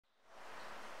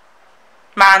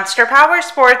Monster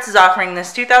Powersports is offering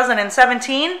this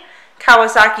 2017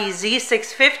 Kawasaki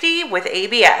Z650 with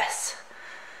ABS.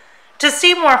 To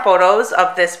see more photos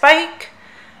of this bike,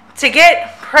 to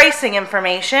get pricing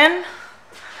information,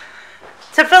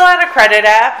 to fill out a credit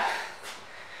app,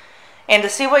 and to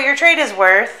see what your trade is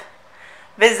worth,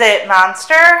 visit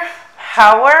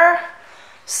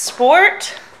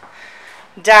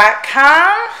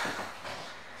monsterpowersport.com.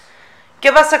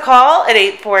 Give us a call at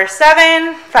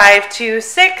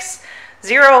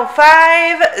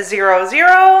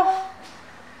 847-526-0500.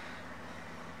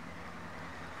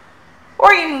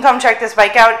 Or you can come check this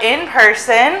bike out in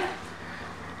person.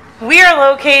 We are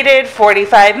located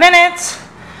 45 minutes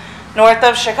north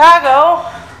of Chicago,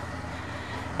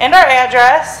 and our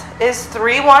address is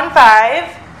 315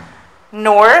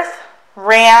 North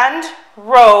Rand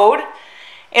Road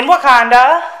in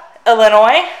Wauconda,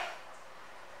 Illinois.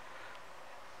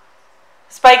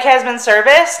 This bike has been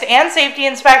serviced and safety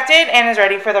inspected and is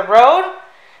ready for the road.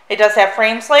 It does have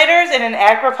frame sliders and an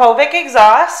Akrapovic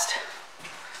exhaust.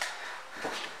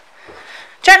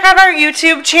 Check out our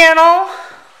YouTube channel.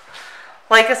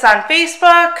 Like us on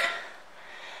Facebook.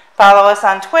 Follow us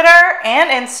on Twitter and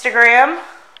Instagram.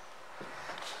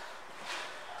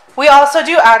 We also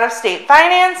do out-of-state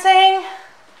financing.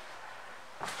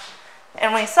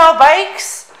 And we sell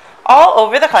bikes all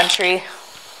over the country.